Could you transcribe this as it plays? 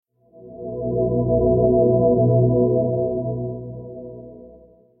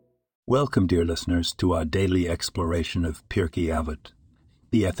Welcome, dear listeners, to our daily exploration of Pirkei Avot,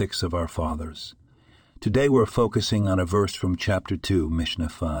 the ethics of our fathers. Today we're focusing on a verse from chapter 2, Mishnah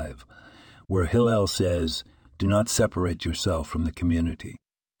 5, where Hillel says, "Do not separate yourself from the community."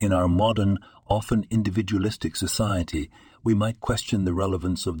 In our modern, often individualistic society, we might question the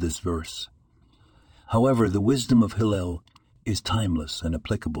relevance of this verse. However, the wisdom of Hillel is timeless and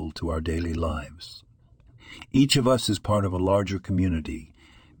applicable to our daily lives. Each of us is part of a larger community,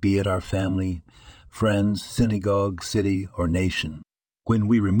 be it our family, friends, synagogue, city, or nation. When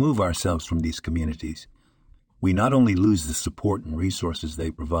we remove ourselves from these communities, we not only lose the support and resources they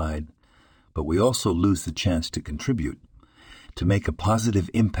provide, but we also lose the chance to contribute, to make a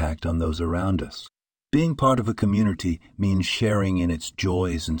positive impact on those around us. Being part of a community means sharing in its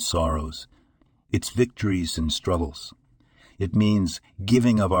joys and sorrows, its victories and struggles. It means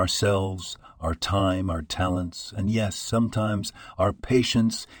giving of ourselves, our time, our talents, and yes, sometimes our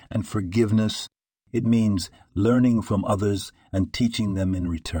patience and forgiveness. It means learning from others and teaching them in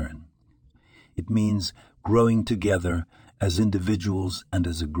return. It means growing together as individuals and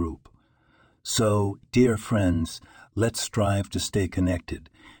as a group. So, dear friends, let's strive to stay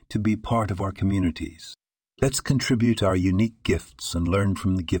connected, to be part of our communities. Let's contribute our unique gifts and learn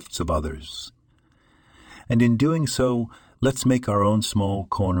from the gifts of others. And in doing so, let's make our own small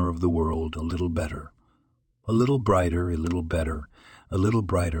corner of the world a little better, a little brighter, a little better, a little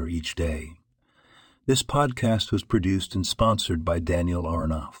brighter each day. This podcast was produced and sponsored by Daniel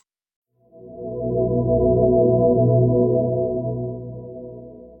Aronoff.